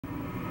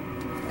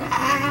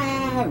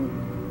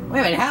Wait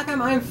a minute, how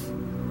come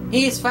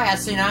he's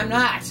fast and I'm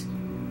not?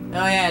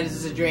 Oh yeah, this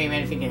is a dream,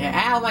 anything can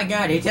happen. Oh my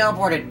god, he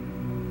teleported.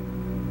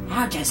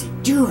 How does he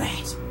do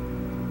it?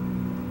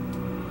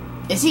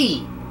 Is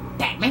he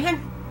Batman?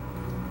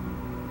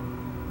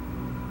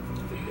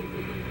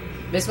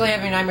 Basically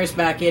having nightmares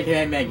about kid who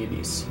had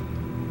megabus.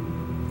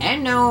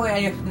 And no,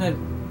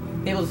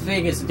 people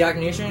think it's a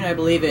documentation, I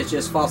believe it's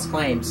just false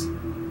claims.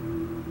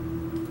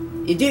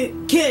 You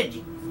do,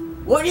 kid!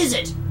 What is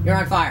it? You're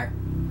on fire.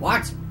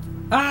 What?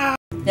 Ah!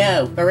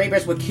 No, the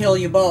Reapers would kill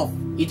you both.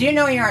 You do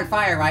know you're on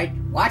fire, right?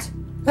 What?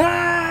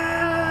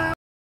 Ah!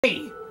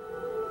 Hey!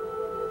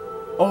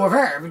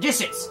 Over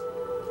distance.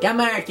 Come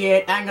on,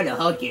 kid. I'm gonna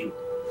hug you.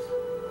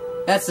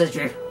 That's the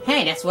dream.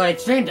 Hey, that's what I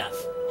dreamed of.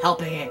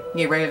 Helping him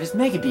get rid of his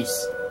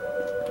megabeast.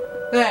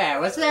 There,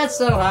 was that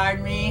so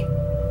hard, me?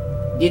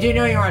 You do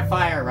know you're on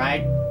fire,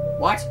 right?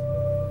 What?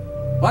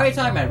 What are you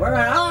talking about? We're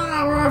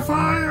on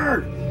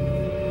fire!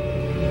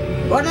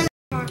 What is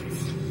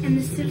and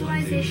the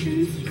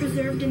civilizations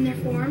preserved in their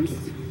forms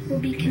will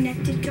be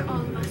connected to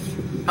all of us.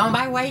 Oh,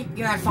 by the way,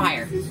 you're on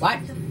fire. What?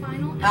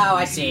 Oh,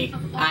 I see.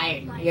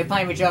 You're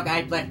playing a joke.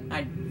 I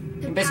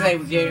basically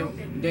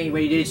doing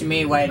what you did to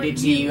me, what I did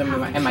to you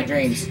in my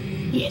dreams.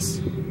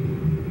 Yes.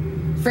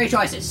 3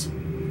 choices.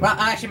 Well,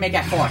 I'll actually make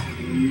that 4.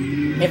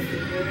 If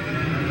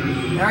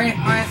I only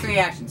have 3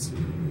 actions.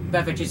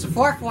 But if I choose the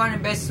 4th one,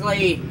 and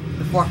basically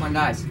the 4th one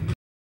dies.